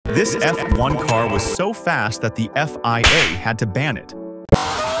This F1 car was so fast that the FIA had to ban it.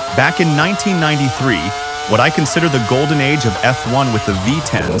 Back in 1993, what I consider the golden age of F1 with the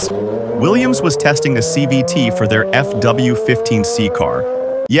V10s, Williams was testing a CVT for their FW15C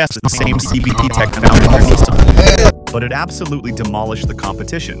car. Yes, the same CVT tech found in their Nissan, but it absolutely demolished the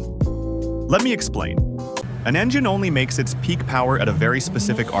competition. Let me explain. An engine only makes its peak power at a very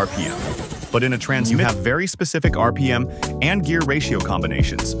specific RPM, but in a Trans you have very specific RPM and gear ratio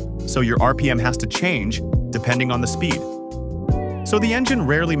combinations, so your RPM has to change depending on the speed. So the engine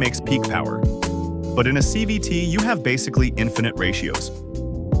rarely makes peak power, but in a CVT you have basically infinite ratios,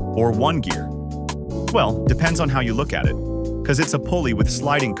 or one gear. Well, depends on how you look at it, because it's a pulley with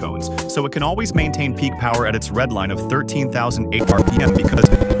sliding cones, so it can always maintain peak power at its redline of 13,008 RPM because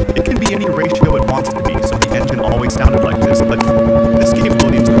it can be any ratio it wants to be, so the engine always sounded like this, but this gave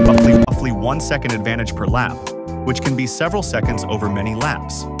Williams a roughly 1 second advantage per lap, which can be several seconds over many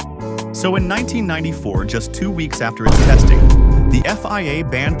laps. So in 1994, just 2 weeks after its testing, the FIA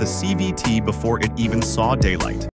banned the CVT before it even saw daylight.